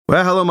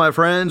Well, hello, my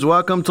friends.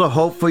 Welcome to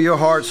Hope for Your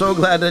Heart. So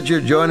glad that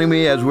you're joining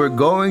me as we're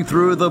going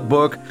through the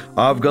book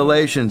of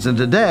Galatians. And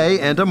today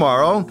and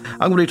tomorrow,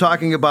 I'm going to be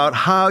talking about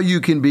how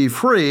you can be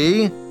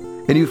free,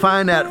 and you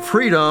find that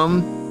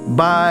freedom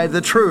by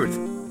the truth.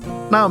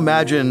 Now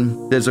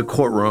imagine there's a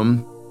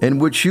courtroom in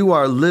which you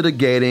are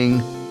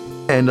litigating,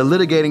 and the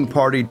litigating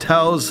party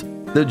tells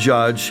the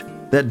judge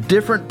that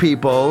different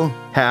people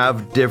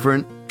have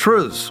different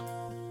truths.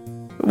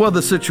 Well,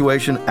 the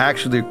situation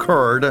actually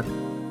occurred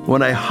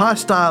when a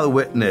hostile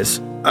witness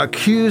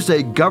accused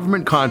a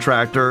government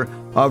contractor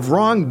of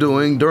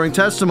wrongdoing during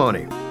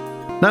testimony.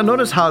 Now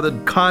notice how the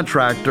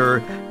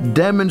contractor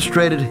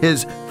demonstrated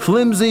his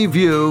flimsy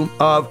view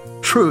of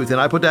truth,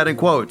 and I put that in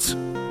quotes,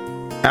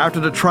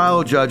 after the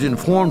trial judge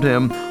informed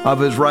him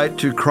of his right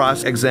to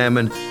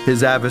cross-examine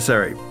his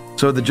adversary.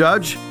 So the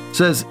judge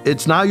says,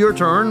 it's now your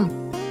turn.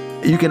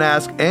 You can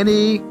ask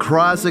any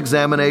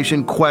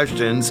cross-examination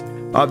questions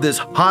of this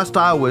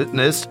hostile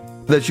witness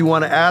that you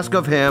want to ask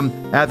of him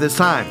at this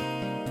time.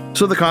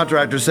 So the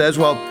contractor says,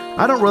 well,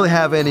 I don't really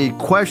have any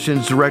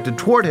questions directed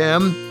toward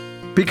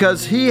him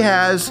because he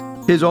has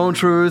his own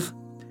truth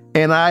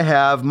and I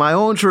have my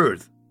own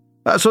truth.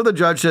 So the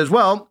judge says,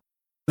 well,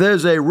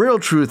 there's a real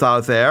truth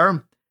out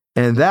there,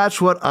 and that's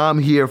what I'm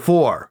here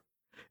for.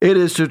 It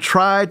is to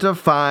try to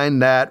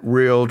find that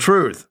real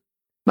truth.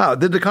 Now,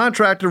 did the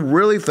contractor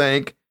really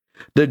think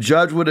the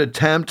judge would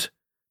attempt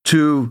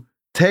to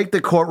take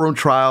the courtroom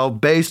trial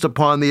based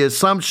upon the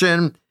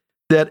assumption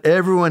that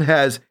everyone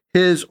has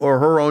his or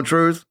her own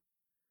truth?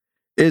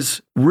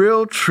 Is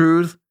real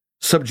truth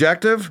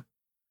subjective?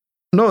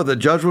 No, the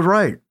judge was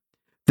right.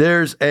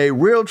 There's a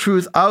real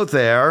truth out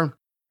there,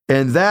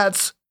 and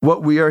that's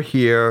what we are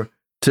here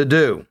to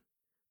do,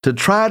 to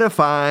try to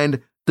find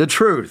the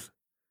truth.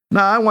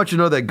 Now, I want you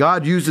to know that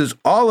God uses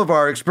all of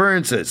our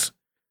experiences,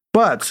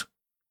 but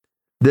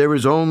there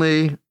is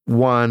only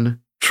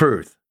one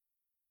truth.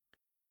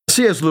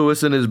 C.S.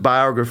 Lewis, in his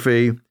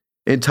biography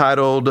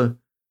entitled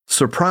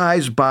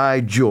Surprised by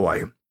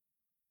Joy,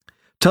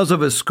 tells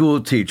of his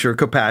school teacher,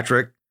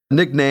 Kirkpatrick,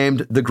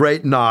 nicknamed the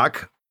Great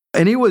Knock,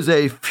 and he was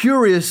a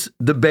furious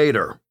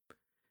debater.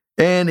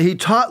 And he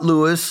taught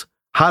Lewis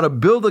how to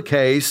build a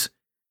case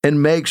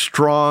and make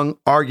strong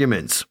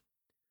arguments.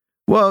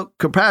 Well,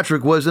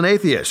 Kirkpatrick was an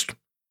atheist,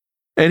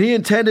 and he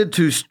intended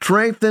to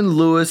strengthen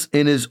Lewis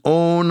in his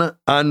own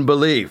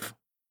unbelief.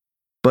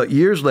 But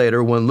years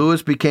later, when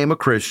Lewis became a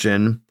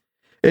Christian,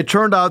 it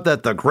turned out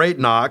that the Great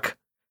Knock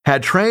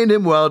had trained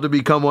him well to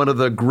become one of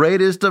the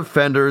greatest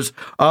defenders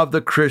of the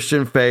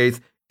Christian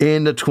faith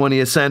in the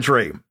 20th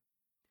century.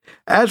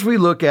 As we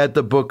look at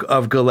the book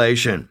of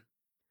Galatians,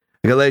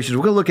 we're going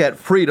to look at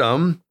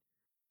freedom,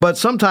 but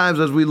sometimes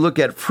as we look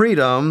at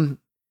freedom,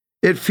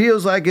 it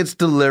feels like it's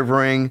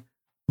delivering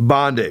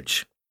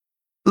bondage.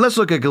 Let's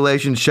look at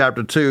Galatians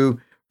chapter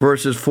 2,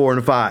 verses 4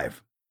 and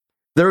 5.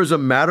 There is a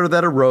matter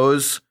that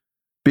arose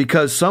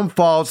because some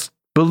false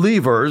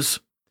believers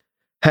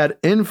had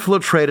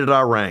infiltrated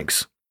our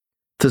ranks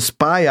to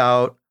spy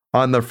out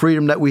on the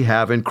freedom that we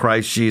have in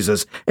Christ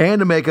Jesus and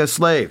to make us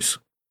slaves.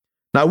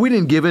 Now, we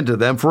didn't give in to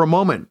them for a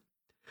moment,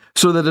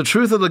 so that the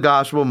truth of the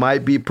gospel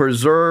might be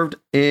preserved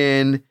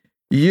in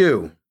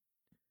you.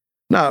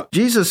 Now,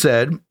 Jesus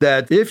said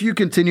that if you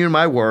continue in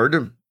my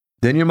word,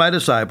 then you're my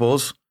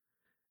disciples,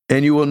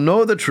 and you will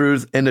know the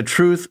truth, and the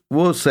truth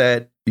will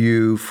set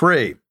you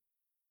free.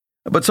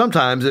 But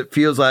sometimes it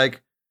feels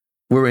like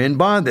we're in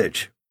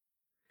bondage.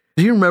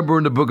 Do you remember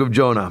in the book of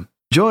Jonah?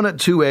 Jonah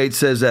 2:8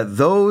 says that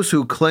those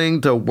who cling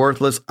to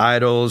worthless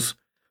idols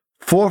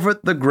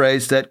forfeit the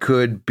grace that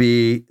could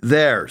be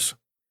theirs.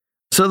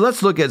 So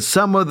let's look at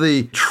some of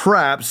the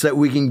traps that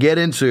we can get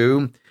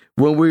into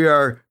when we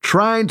are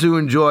trying to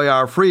enjoy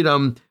our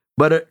freedom,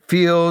 but it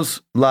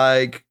feels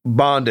like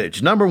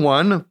bondage. Number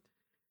one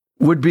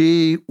would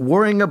be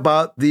worrying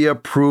about the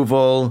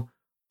approval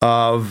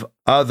of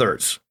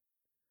others.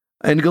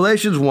 In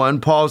Galatians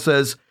 1, Paul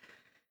says,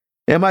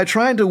 am I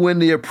trying to win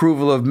the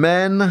approval of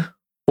men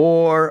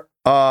or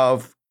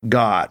of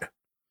God?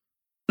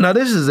 Now,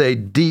 this is a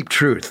deep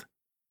truth.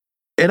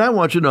 And I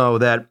want you to know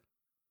that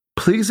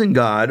pleasing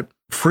God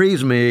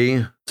frees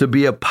me to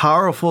be a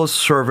powerful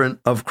servant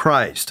of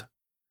Christ.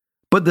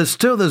 But there's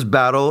still this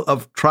battle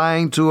of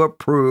trying to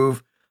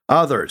approve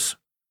others.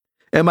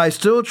 Am I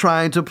still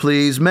trying to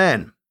please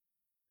men?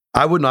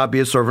 I would not be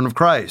a servant of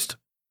Christ.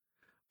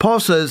 Paul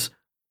says,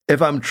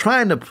 if I'm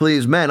trying to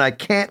please men, I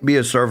can't be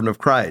a servant of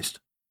Christ.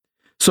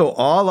 So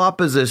all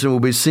opposition will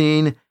be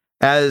seen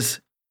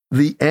as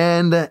the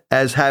end,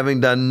 as having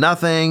done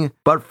nothing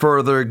but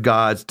further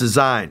God's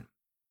design.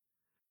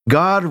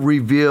 God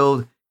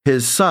revealed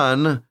his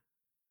Son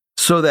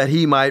so that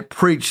he might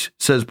preach,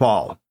 says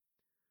Paul.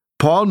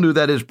 Paul knew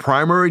that his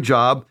primary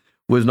job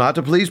was not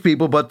to please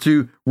people, but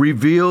to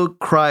reveal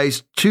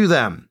Christ to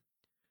them.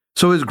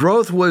 So his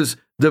growth was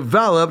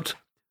developed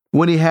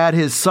when he had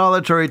his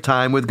solitary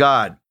time with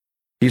God.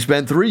 He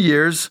spent 3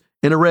 years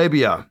in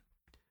Arabia.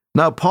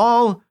 Now,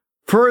 Paul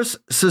first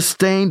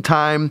sustained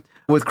time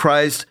with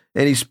Christ,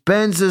 and he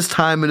spends his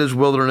time in his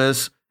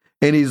wilderness,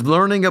 and he's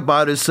learning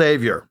about his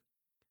Savior.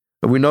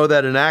 We know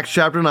that in Acts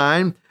chapter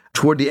 9,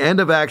 toward the end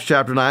of Acts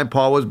chapter 9,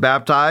 Paul was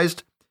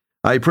baptized.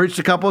 He preached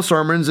a couple of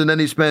sermons, and then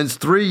he spends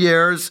 3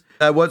 years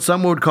at what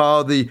some would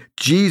call the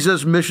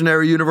Jesus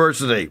Missionary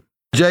University,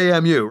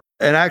 JMU.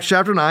 And Acts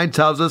chapter 9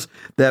 tells us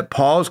that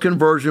Paul's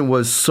conversion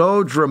was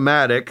so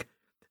dramatic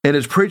and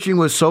his preaching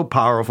was so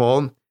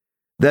powerful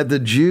that the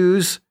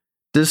Jews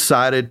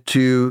decided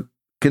to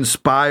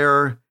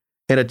conspire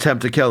and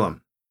attempt to kill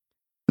him.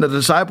 The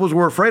disciples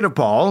were afraid of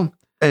Paul,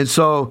 and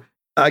so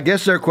I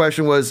guess their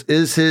question was,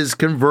 is his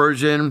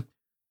conversion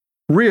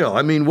real?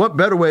 I mean, what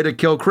better way to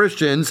kill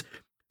Christians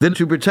than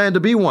to pretend to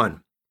be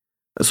one?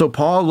 So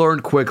Paul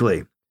learned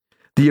quickly,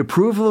 the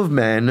approval of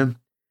men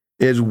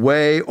is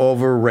way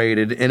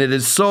overrated, and it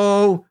is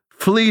so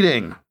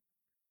fleeting.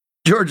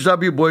 George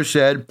W. Bush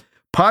said,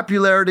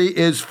 popularity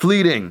is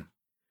fleeting.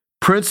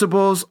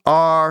 Principles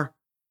are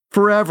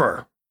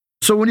forever.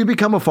 So when you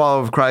become a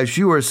follower of Christ,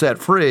 you are set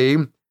free,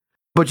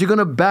 but you're going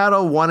to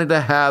battle wanting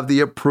to have the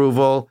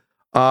approval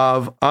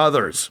of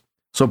others.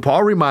 So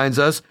Paul reminds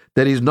us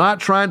that he's not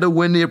trying to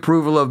win the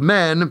approval of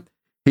men.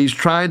 He's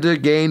trying to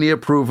gain the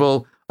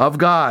approval of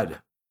God.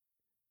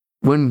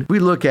 When we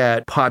look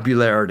at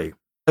popularity,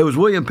 it was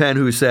William Penn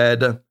who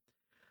said,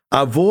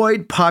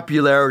 avoid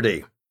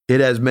popularity.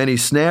 It has many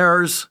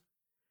snares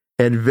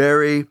and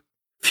very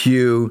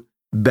few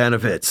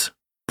benefits.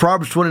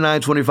 Proverbs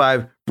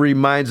 29:25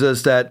 reminds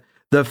us that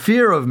the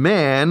fear of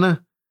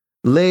man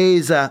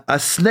lays a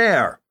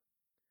snare,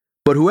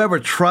 but whoever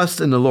trusts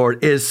in the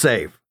Lord is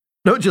safe.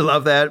 Don't you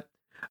love that?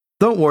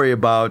 Don't worry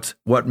about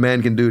what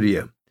man can do to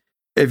you.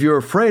 If you're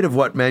afraid of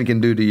what men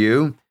can do to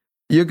you,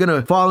 you're going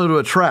to fall into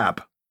a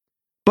trap.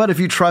 But if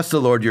you trust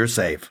the Lord, you're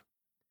safe.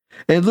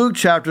 In Luke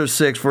chapter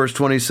 6, verse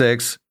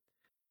 26,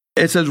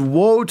 it says,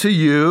 woe to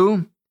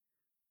you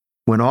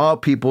when all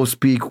people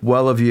speak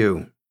well of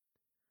you,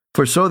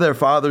 for so their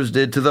fathers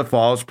did to the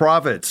false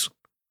prophets.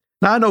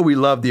 Now, I know we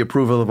love the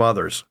approval of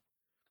others,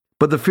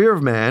 but the fear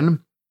of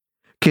man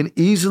can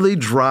easily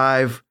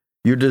drive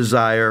your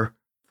desire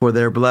for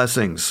their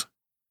blessings,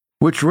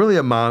 which really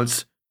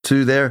amounts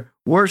to their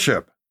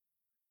worship.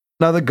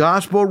 Now, the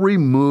gospel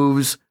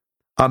removes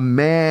a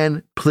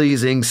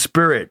man-pleasing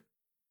spirit.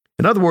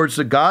 In other words,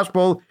 the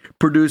gospel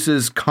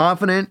produces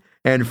confident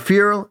and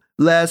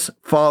fearless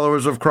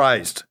followers of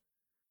Christ,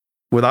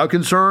 without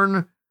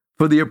concern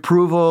for the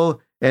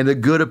approval and the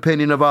good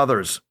opinion of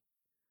others.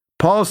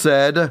 Paul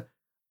said,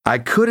 I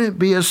couldn't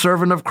be a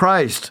servant of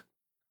Christ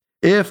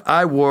if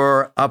I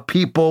were a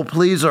people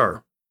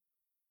pleaser.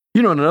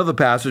 You know, in another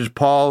passage,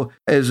 Paul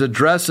is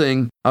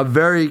addressing a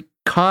very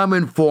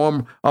common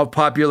form of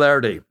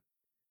popularity.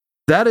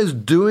 That is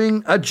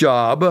doing a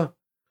job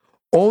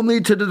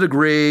only to the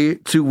degree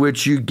to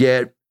which you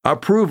get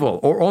approval,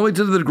 or only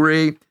to the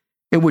degree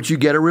in which you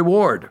get a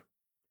reward.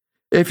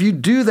 If you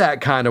do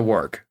that kind of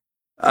work,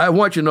 I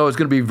want you to know it's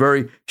going to be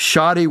very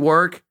shoddy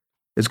work.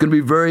 It's going to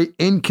be very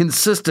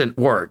inconsistent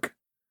work.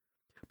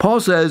 Paul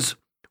says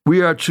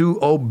we are to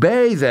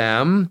obey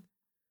them,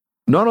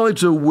 not only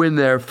to win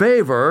their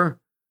favor,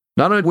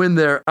 not only win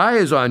their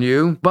eyes on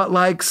you, but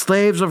like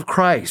slaves of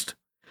Christ,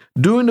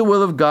 doing the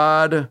will of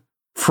God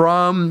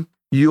from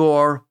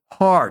your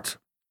heart.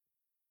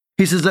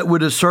 He says that we're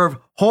to serve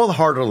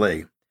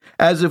wholeheartedly,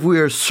 as if we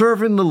are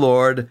serving the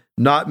Lord,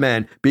 not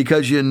men,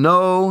 because you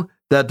know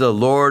that the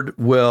Lord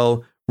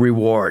will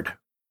reward.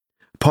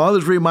 Paul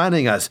is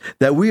reminding us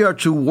that we are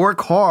to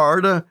work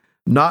hard,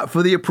 not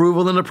for the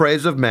approval and the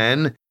praise of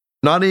men,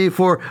 not even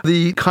for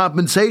the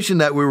compensation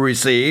that we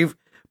receive,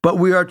 but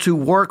we are to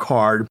work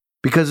hard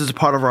because it's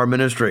part of our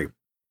ministry.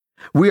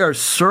 We are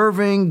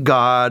serving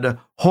God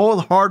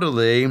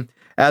wholeheartedly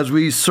as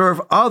we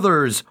serve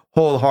others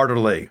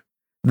wholeheartedly.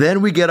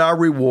 Then we get our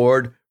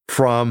reward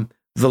from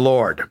the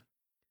Lord.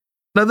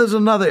 Now, there's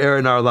another area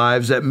in our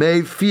lives that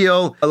may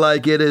feel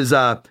like it is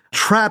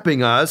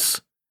trapping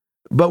us,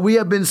 but we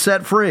have been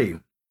set free.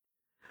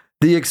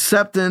 The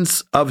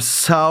acceptance of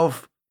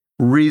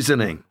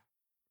self-reasoning.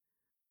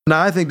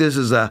 Now, I think this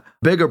is a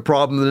bigger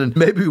problem than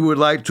maybe we would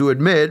like to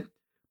admit,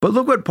 but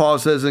look what Paul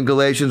says in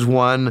Galatians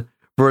 1,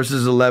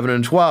 verses 11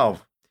 and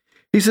 12.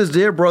 He says,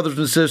 dear brothers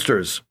and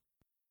sisters,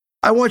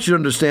 I want you to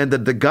understand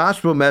that the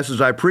gospel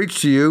message I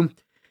preach to you,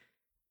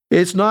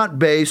 it's not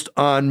based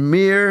on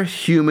mere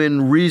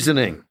human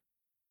reasoning.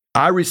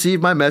 I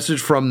received my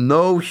message from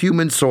no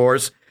human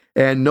source,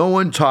 and no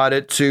one taught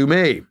it to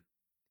me.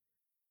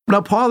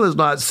 Now, Paul is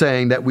not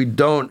saying that we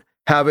don't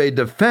have a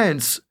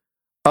defense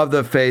of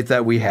the faith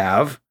that we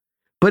have,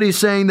 but he's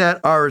saying that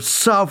our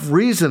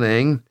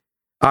self-reasoning,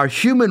 our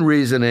human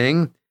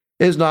reasoning,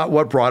 is not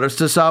what brought us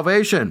to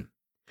salvation.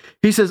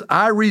 He says,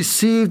 I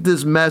received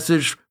this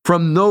message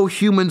from no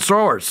human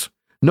source.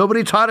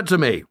 Nobody taught it to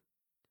me.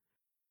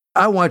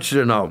 I want you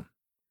to know,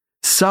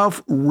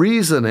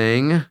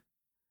 self-reasoning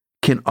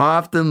can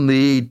often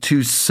lead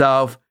to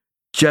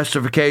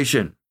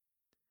self-justification.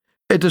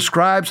 It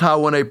describes how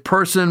when a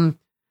person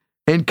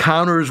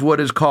encounters what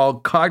is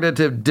called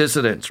cognitive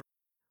dissonance,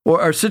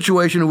 or a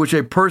situation in which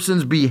a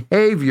person's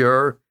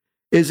behavior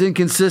is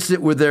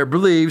inconsistent with their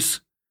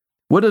beliefs,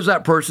 what does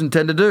that person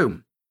tend to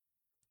do?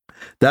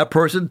 That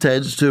person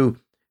tends to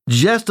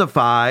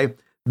justify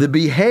the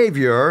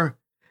behavior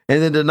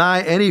and then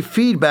deny any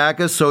feedback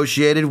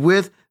associated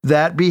with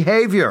that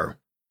behavior.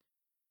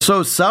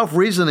 So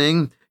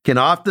self-reasoning can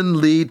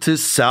often lead to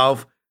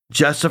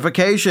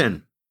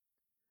self-justification.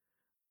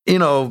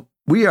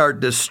 We are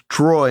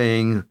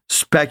destroying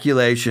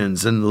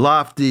speculations and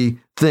lofty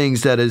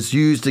things that is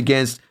used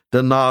against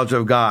the knowledge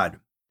of God.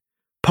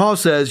 Paul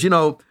says,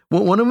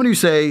 when you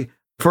say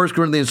 1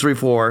 Corinthians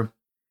 3:4,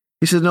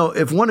 he says, no,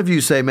 if one of you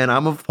say, man,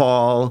 I'm of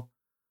Paul,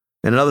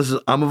 and another says,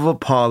 I'm of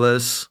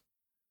Apollos,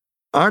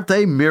 aren't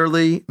they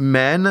merely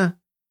men?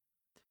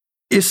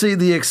 You see,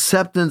 the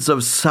acceptance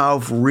of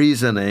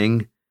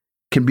self-reasoning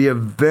can be a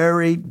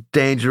very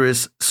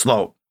dangerous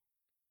slope.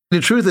 The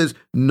truth is,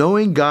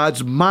 knowing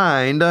God's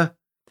mind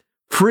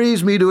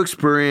frees me to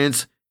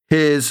experience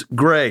His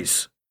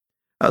grace.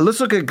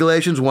 Let's look at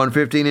Galatians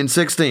 1:15 and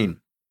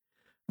 16.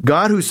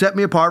 God, who set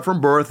me apart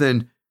from birth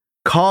and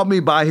called me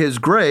by His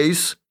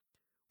grace,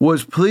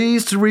 was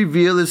pleased to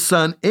reveal His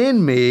Son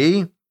in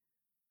me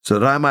so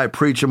that I might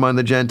preach among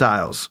the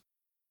Gentiles.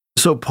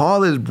 So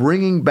Paul is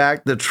bringing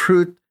back the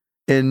truth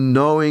in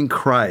knowing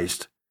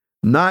Christ,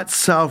 not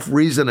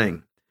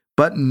self-reasoning,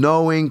 but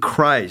knowing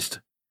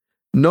Christ,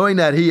 knowing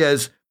that He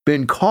has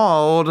been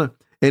called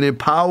and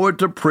empowered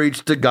to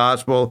preach the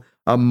gospel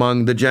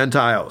among the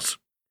Gentiles.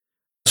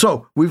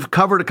 So we've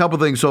covered a couple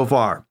things so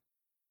far.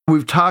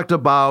 We've talked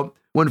about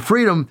when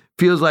freedom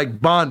feels like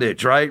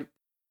bondage, right?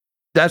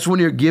 That's when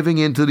you're giving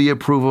into the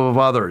approval of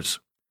others.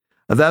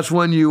 That's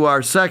when you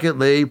are,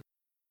 secondly,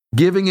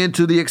 giving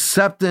into the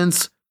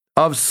acceptance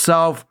of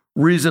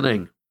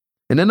self-reasoning.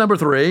 And then number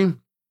 3,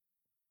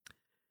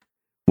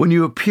 when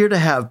you appear to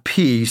have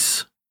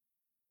peace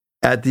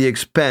at the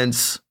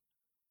expense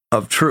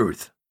of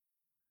truth.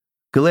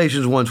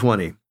 Galatians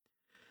 1:20.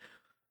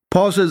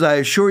 Paul says, I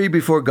assure you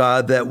before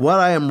God that what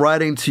I am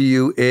writing to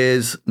you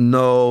is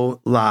no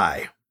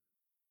lie.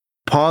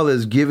 Paul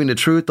is giving the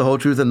truth, the whole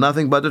truth, and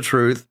nothing but the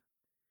truth.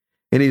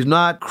 And he's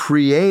not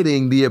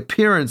creating the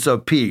appearance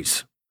of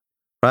peace,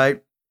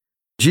 right?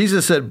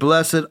 Jesus said,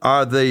 blessed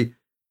are the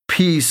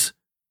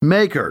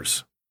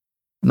peacemakers,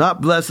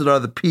 not blessed are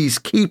the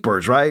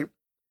peacekeepers, right?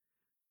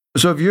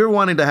 So if you're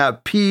wanting to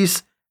have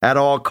peace at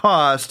all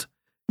cost,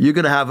 you're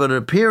going to have an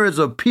appearance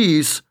of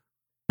peace,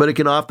 but it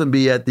can often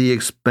be at the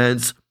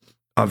expense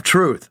of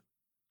truth.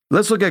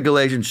 Let's look at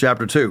Galatians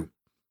chapter 2.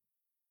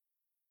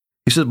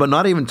 He says, but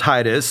not even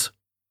Titus,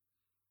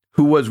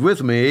 who was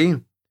with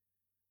me,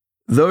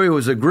 though he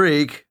was a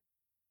Greek,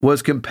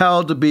 was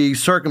compelled to be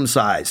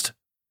circumcised.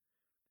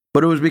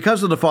 But it was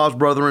because of the false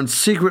brethren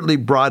secretly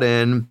brought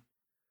in,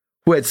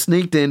 who had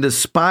sneaked in to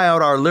spy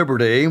out our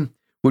liberty,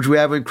 which we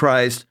have in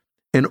Christ,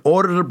 in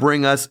order to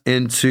bring us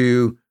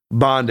into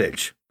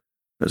bondage.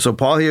 So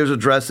Paul here is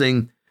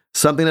addressing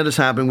something that has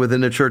happened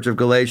within the church of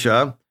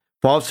Galatia.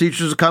 False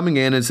teachers are coming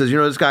in and says,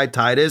 this guy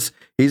Titus,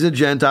 he's a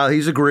Gentile,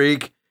 he's a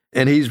Greek,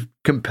 and he's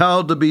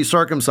compelled to be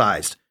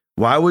circumcised.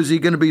 Why was he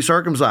going to be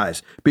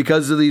circumcised?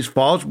 Because of these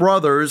false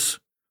brothers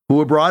who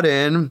were brought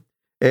in,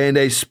 and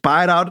they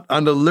spied out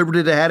on the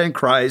liberty they had in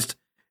Christ,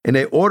 and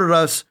they ordered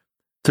us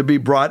to be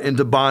brought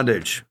into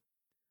bondage.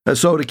 And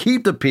so to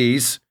keep the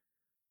peace,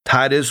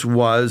 Titus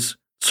was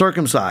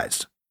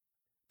circumcised.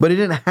 But he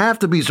didn't have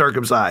to be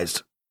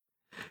circumcised.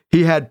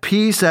 He had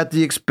peace at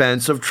the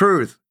expense of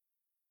truth.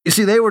 You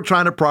see, they were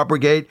trying to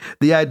propagate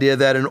the idea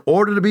that in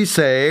order to be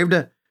saved,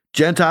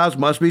 Gentiles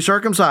must be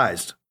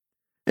circumcised.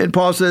 And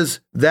Paul says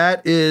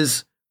that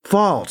is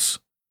false.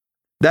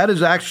 That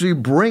is actually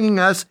bringing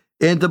us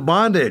into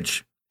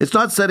bondage. It's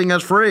not setting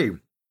us free.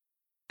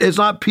 It's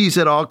not peace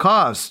at all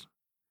costs.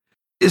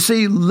 You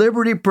see,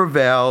 liberty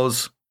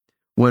prevails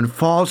when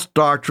false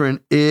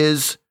doctrine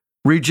is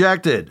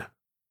rejected.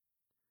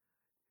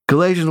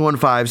 Galatians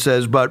 1:5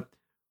 says, but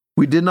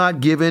we did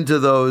not give in to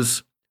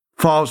those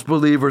false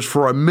believers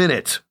for a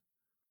minute.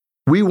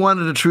 We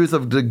wanted the truth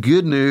of the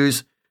good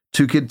news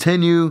to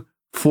continue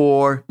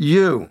for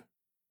you.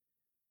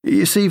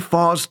 You see,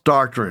 false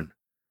doctrine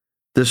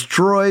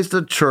destroys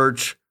the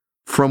church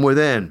from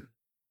within.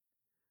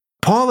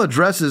 Paul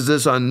addresses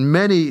this on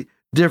many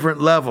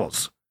different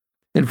levels.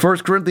 In 1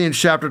 Corinthians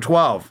chapter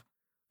 12,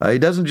 he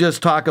doesn't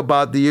just talk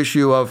about the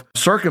issue of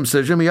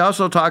circumcision, he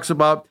also talks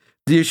about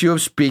the issue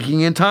of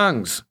speaking in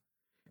tongues.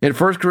 In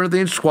 1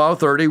 Corinthians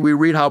 12:30, we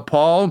read how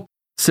Paul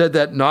said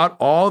that not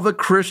all the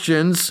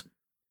Christians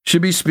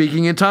should be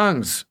speaking in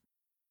tongues.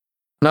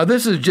 Now,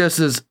 this is just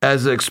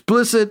as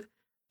explicit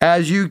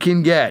as you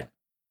can get.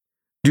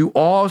 Do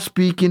all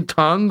speak in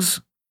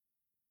tongues?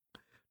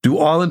 Do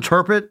all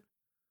interpret?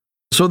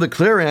 So the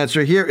clear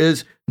answer here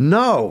is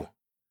no.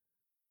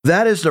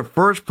 That is the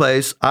first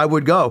place I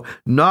would go.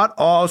 Not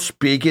all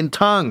speak in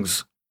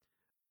tongues.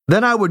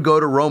 Then I would go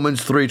to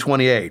Romans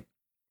 3:28.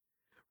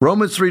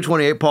 Romans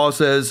 3:28, Paul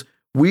says,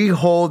 we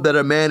hold that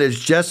a man is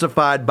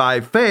justified by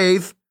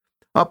faith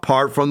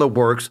apart from the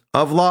works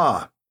of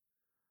law.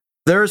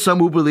 There are some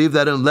who believe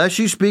that unless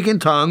you speak in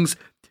tongues,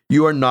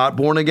 you are not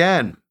born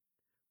again.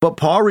 But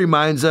Paul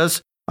reminds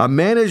us a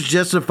man is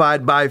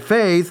justified by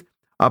faith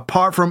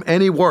apart from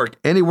any work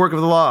of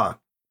the law.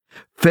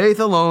 Faith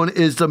alone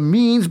is the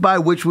means by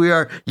which we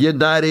are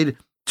united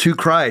to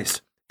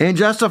Christ and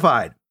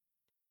justified.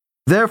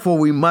 Therefore,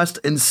 we must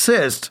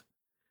insist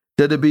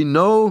that there be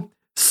no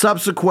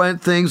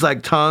subsequent things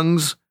like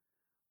tongues,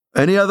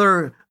 any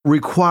other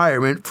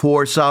requirement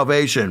for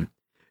salvation.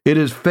 It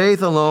is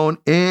faith alone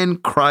in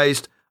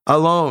Christ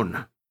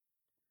alone.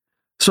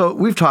 So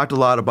we've talked a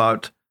lot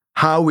about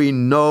how we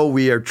know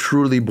we are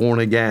truly born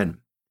again.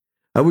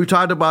 And we've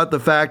talked about the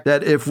fact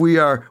that if we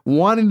are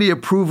wanting the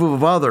approval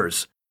of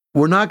others,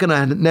 we're not going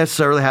to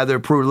necessarily have the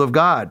approval of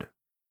God.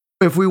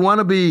 If we want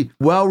to be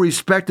well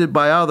respected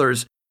by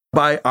others,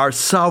 by our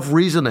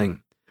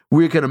self-reasoning,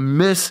 we're going to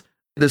miss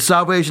the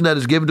salvation that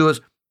is given to us,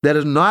 that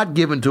is not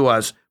given to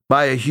us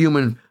by a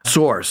human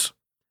source.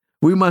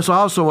 We must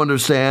also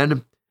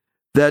understand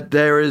that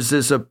there is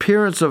this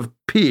appearance of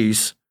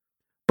peace,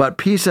 but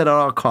peace at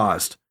all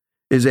cost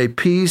is a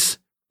peace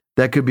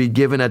that could be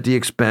given at the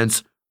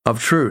expense of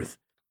truth.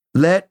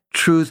 Let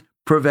truth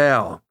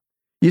prevail.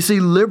 You see,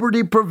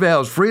 liberty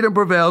prevails, freedom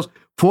prevails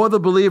for the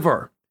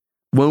believer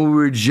when we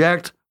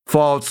reject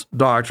false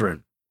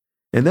doctrine.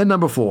 And then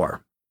number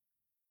 4,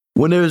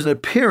 when there is an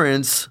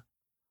appearance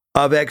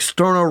of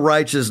external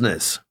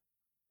righteousness.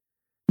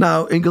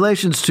 Now, in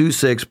Galatians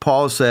 2:6,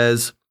 Paul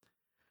says,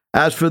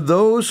 as for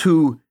those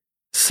who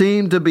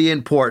seem to be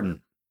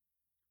important,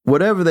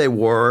 whatever they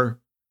were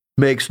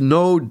makes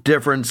no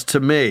difference to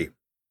me.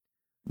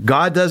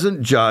 God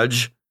doesn't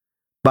judge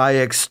by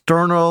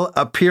external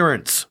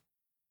appearance.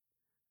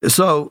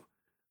 So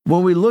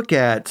when we look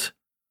at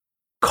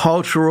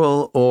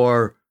cultural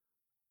or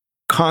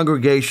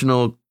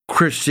congregational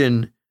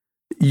Christian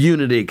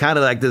unity, kind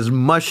of like this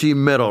mushy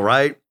middle,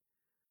 right?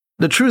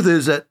 The truth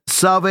is that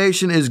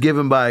salvation is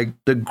given by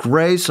the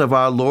grace of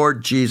our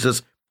Lord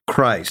Jesus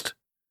Christ.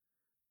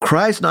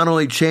 Christ not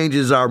only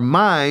changes our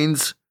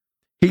minds,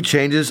 he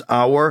changes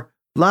our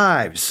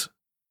lives.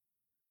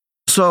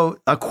 So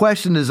a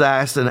question is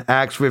asked in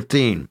Acts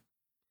 15.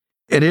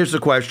 And here's the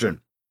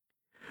question.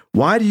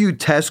 Why do you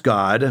test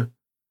God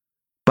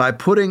by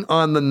putting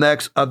on the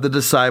necks of the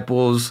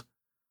disciples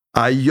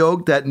a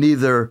yoke that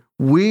neither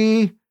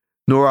we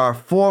nor our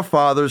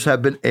forefathers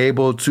have been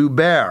able to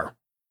bear?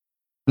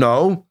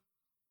 No,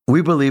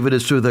 we believe it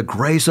is through the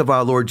grace of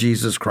our Lord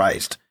Jesus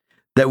Christ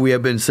that we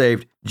have been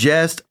saved,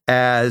 just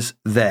as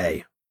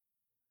they.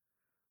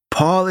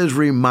 Paul is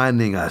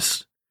reminding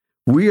us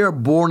we are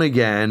born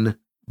again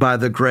by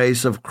the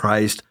grace of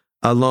Christ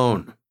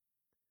alone.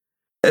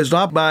 It's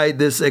not by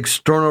this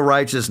external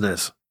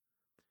righteousness.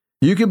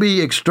 You can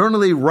be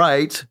externally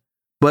right,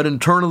 but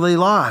internally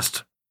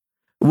lost.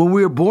 When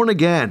we are born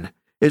again,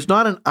 it's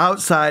not an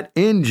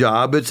outside-in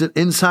job, it's an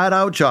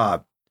inside-out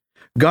job.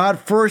 God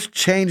first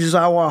changes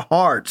our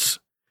hearts,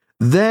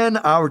 then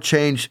our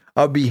change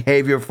of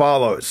behavior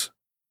follows.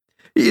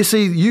 You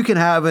see, you can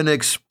have an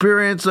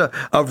experience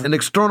of an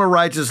external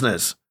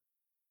righteousness.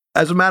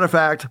 As a matter of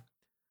fact,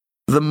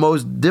 the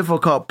most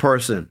difficult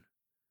person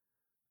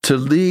to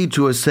lead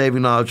to a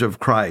saving knowledge of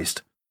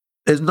Christ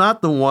is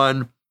not the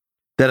one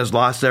that has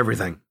lost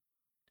everything,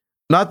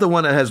 not the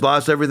one that has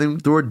lost everything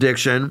through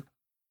addiction.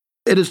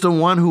 It is the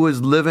one who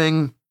is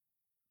living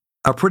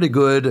a pretty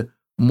good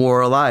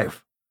moral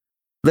life.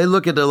 They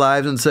look at their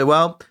lives and say,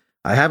 well,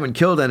 I haven't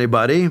killed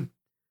anybody.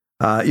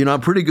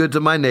 I'm pretty good to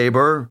my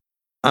neighbor.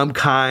 I'm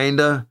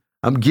kind.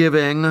 I'm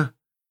giving.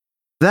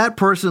 That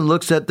person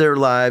looks at their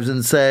lives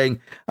and saying,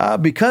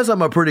 because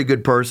I'm a pretty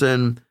good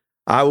person,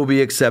 I will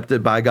be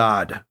accepted by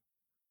God.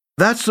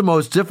 That's the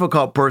most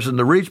difficult person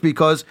to reach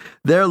because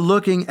they're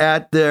looking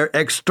at their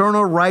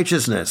external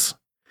righteousness,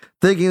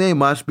 thinking they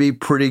must be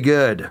pretty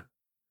good.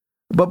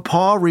 But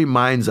Paul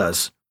reminds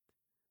us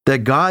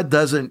that God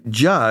doesn't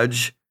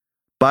judge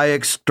by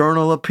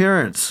external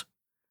appearance.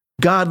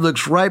 God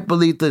looks right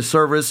beneath the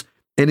surface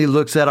and he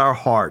looks at our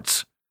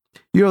hearts.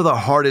 The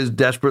heart is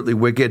desperately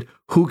wicked.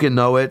 Who can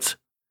know it?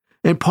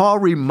 And Paul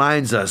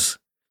reminds us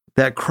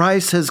that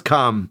Christ has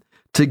come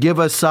to give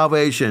us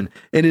salvation,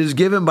 and it is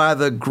given by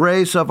the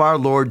grace of our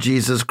Lord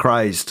Jesus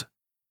Christ.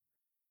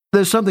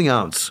 There's something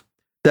else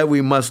that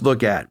we must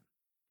look at.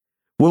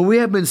 When we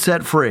have been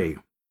set free,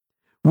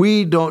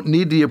 we don't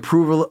need the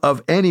approval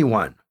of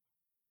anyone,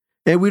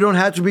 and we don't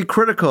have to be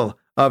critical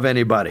of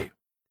anybody.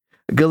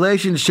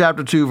 Galatians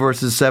chapter 2,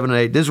 verses 7 and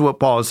 8, this is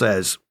what Paul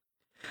says.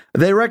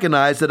 They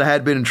recognized that I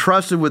had been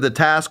entrusted with the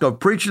task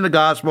of preaching the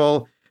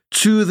gospel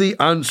to the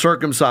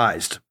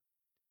uncircumcised.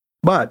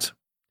 But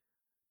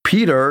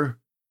Peter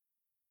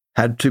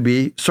had to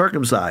be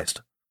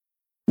circumcised.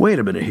 Wait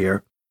a minute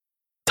here.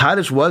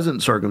 Titus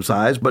wasn't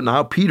circumcised, but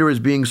now Peter is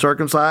being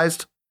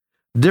circumcised?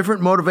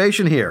 Different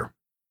motivation here.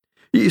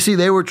 You see,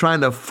 they were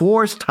trying to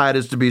force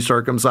Titus to be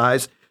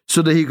circumcised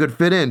so that he could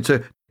fit in,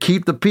 to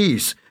keep the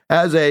peace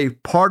as a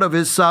part of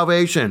his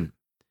salvation.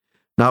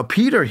 Now,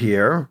 Peter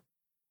here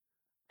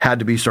had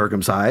to be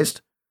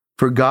circumcised,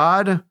 for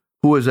God,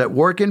 who was at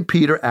work in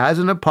Peter as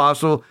an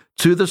apostle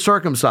to the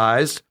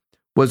circumcised,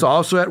 was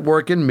also at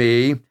work in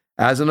me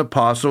as an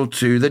apostle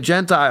to the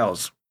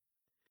Gentiles.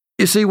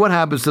 You see, what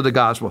happens to the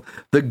gospel?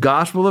 The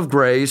gospel of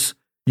grace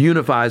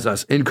unifies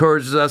us,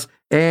 encourages us,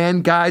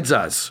 and guides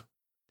us.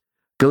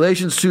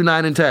 Galatians 2,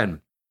 9 and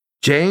 10.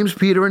 James,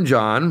 Peter, and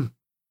John,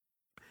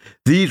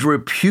 these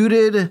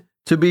reputed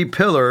to be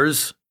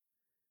pillars,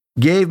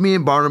 gave me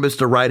and Barnabas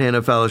the right hand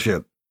of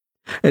fellowship,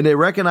 and they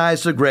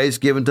recognized the grace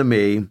given to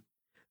me.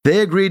 They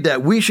agreed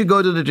that we should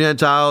go to the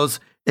Gentiles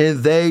and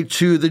they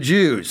to the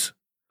Jews.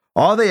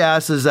 All they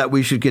asked is that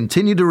we should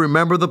continue to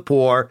remember the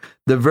poor,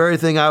 the very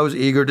thing I was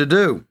eager to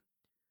do.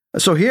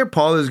 So here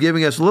Paul is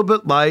giving us a little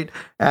bit light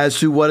as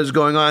to what is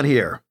going on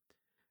here.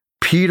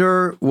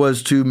 Peter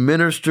was to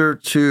minister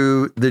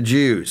to the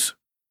Jews.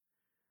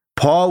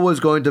 Paul was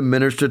going to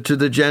minister to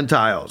the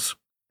Gentiles.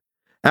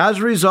 As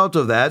a result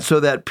of that, so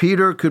that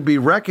Peter could be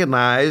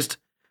recognized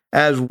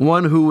as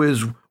one who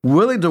is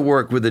willing to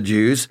work with the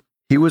Jews,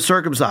 he was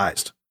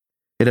circumcised.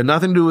 It had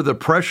nothing to do with the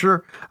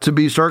pressure to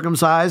be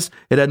circumcised.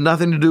 It had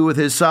nothing to do with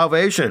his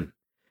salvation.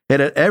 It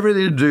had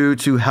everything to do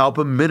to help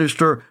him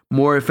minister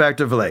more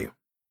effectively.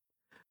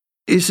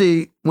 You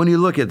see, when you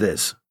look at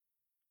this,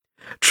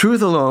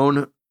 truth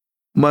alone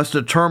must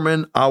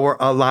determine our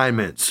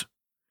alignments.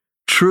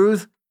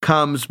 Truth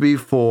comes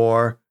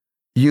before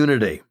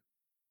unity.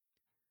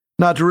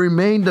 Now, to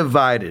remain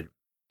divided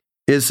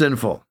is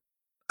sinful.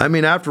 I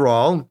mean, after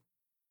all,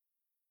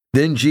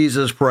 didn't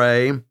Jesus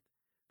pray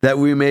that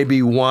we may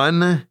be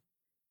one,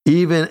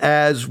 even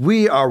as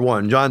we are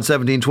one? John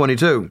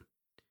 17:22.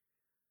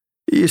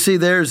 You see,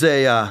 there's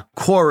a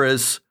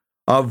chorus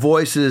of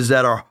voices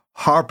that are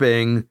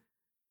harping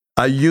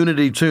a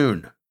unity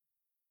tune.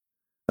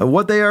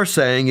 What they are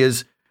saying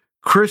is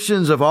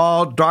Christians of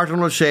all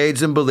doctrinal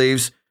shades and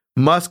beliefs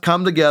must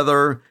come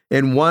together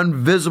in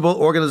one visible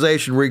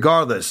organization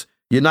regardless.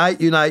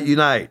 Unite, unite,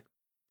 unite.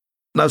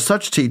 Now,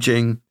 such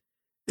teaching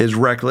is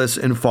reckless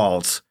and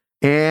false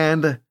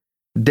and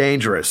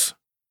dangerous.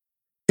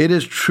 It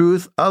is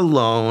truth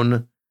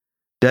alone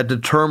that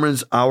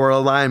determines our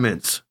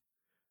alignments.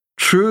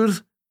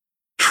 Truth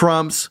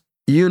trumps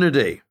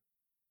unity,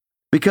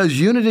 because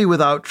unity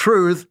without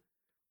truth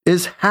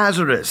is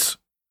hazardous.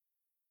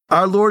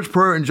 Our Lord's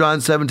Prayer in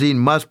John 17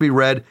 must be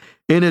read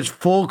in its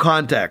full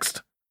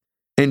context.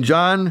 In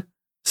John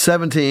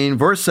 17,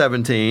 verse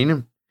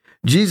 17,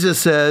 Jesus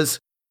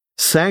says,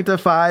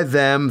 "Sanctify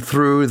them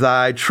through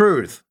thy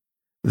truth.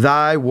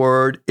 Thy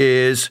word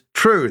is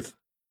truth."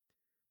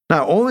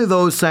 Now, only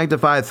those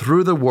sanctified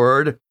through the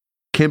word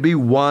can be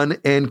one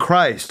in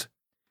Christ.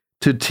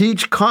 To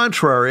teach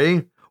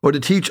contrary or to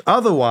teach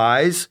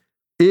otherwise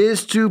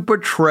is to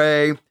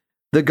betray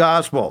the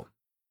gospel.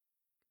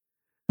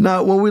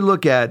 Now, when we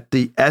look at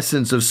the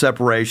essence of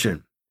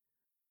separation,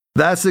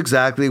 that's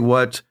exactly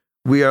what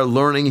we are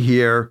learning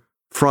here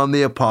from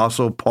the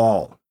Apostle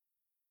Paul.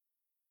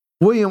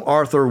 William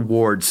Arthur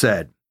Ward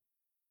said,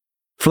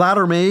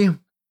 "Flatter me,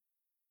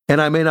 and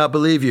I may not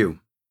believe you.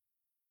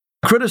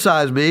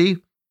 Criticize me,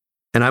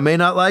 and I may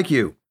not like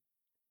you.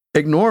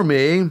 Ignore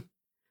me,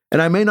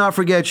 and I may not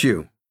forget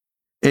you.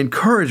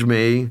 Encourage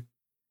me,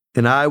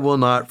 and I will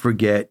not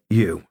forget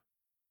you."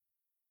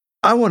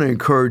 I want to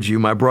encourage you,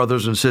 my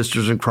brothers and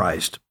sisters in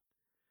Christ,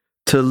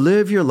 to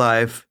live your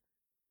life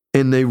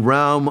in the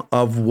realm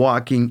of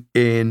walking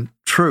in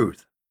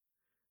truth.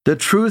 The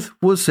truth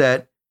will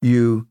set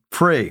you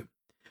free.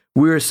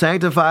 We are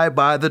sanctified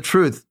by the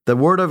truth. The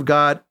Word of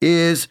God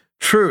is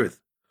truth.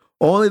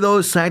 Only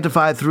those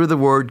sanctified through the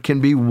Word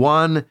can be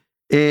one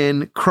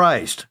in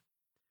Christ.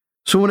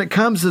 So when it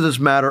comes to this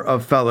matter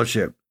of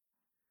fellowship,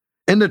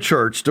 in the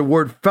church, the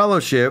word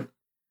fellowship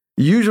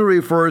usually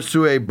refers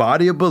to a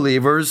body of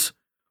believers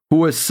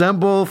who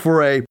assemble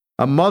for a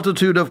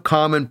multitude of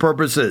common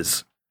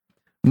purposes.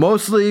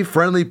 Mostly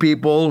friendly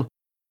people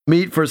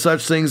meet for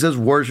such things as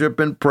worship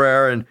and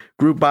prayer and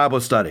group Bible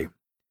study.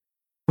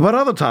 But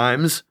other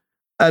times,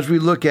 as we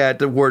look at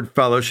the word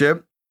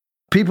fellowship,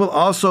 people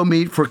also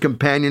meet for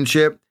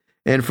companionship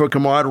and for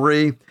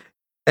camaraderie,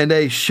 and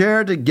they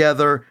share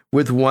together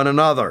with one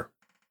another.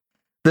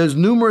 There's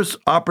numerous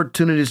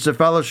opportunities to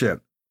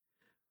fellowship,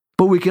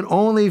 but we can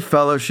only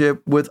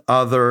fellowship with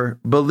other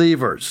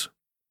believers.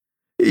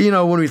 You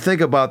know, when we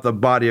think about the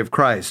body of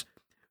Christ,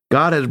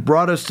 God has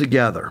brought us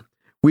together.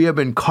 We have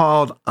been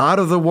called out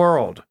of the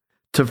world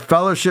to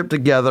fellowship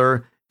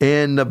together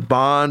in the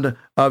bond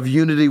of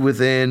unity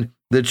within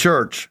the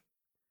church.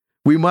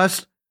 We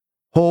must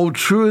hold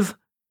truth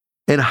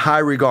in high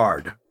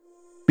regard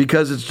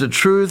because it's the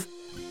truth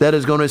that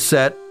is going to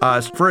set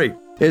us free.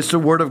 It's the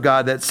Word of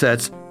God that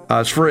sets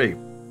us free.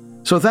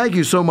 So thank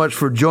you so much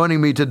for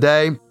joining me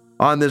today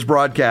on this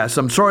broadcast.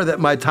 I'm sorry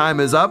that my time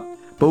is up,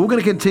 but we're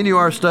going to continue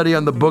our study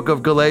on the book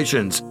of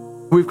Galatians.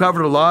 We've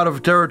covered a lot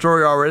of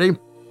territory already,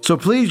 so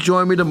please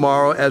join me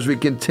tomorrow as we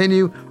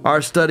continue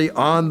our study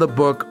on the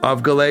book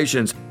of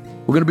Galatians.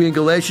 We're going to be in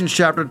Galatians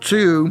chapter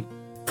 2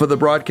 for the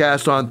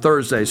broadcast on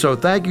Thursday. So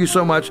thank you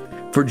so much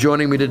for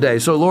joining me today.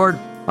 So Lord,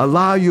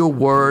 allow your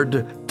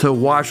word to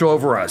wash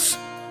over us.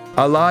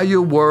 Allow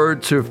your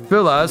word to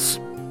fill us.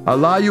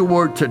 Allow your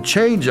word to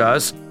change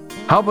us.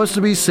 Help us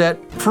to be set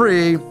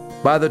free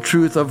by the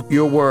truth of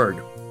your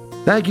word.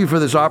 Thank you for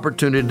this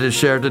opportunity to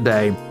share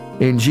today.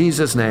 In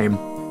Jesus' name,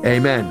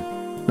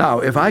 amen. Now,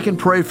 if I can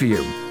pray for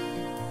you,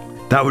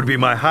 that would be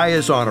my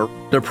highest honor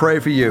to pray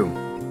for you.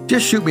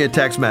 Just shoot me a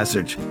text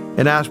message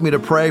and ask me to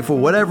pray for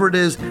whatever it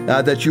is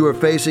that you are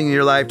facing in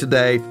your life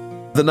today.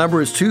 The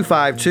number is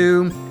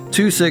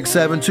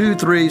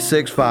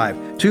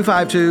 252-267-2365.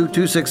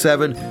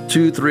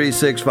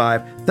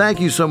 252-267-2365.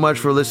 Thank you so much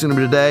for listening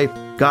to me today.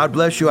 God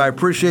bless you. I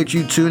appreciate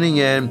you tuning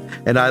in,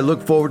 and I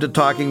look forward to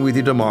talking with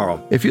you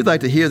tomorrow. If you'd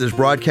like to hear this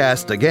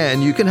broadcast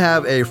again, you can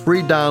have a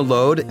free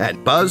download at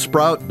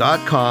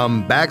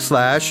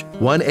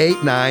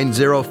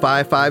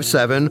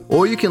buzzsprout.com/1890557,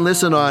 or you can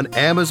listen on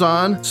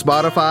Amazon,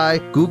 Spotify,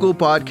 Google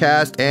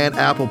Podcast, and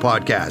Apple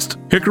Podcast.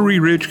 Hickory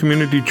Ridge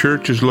Community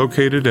Church is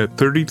located at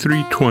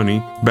 3320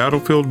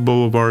 Battlefield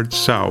Boulevard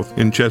South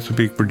in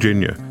Chesapeake,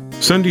 Virginia.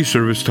 Sunday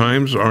service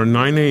times are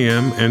 9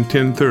 a.m. and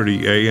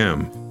 10:30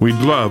 a.m. We'd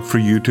love for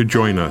you to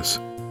join us.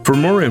 For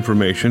more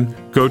information,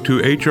 go to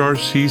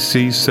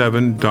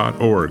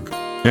hrcc7.org.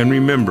 And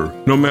remember,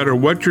 no matter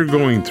what you're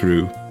going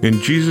through, in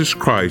Jesus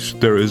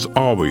Christ there is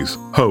always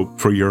hope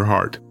for your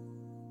heart.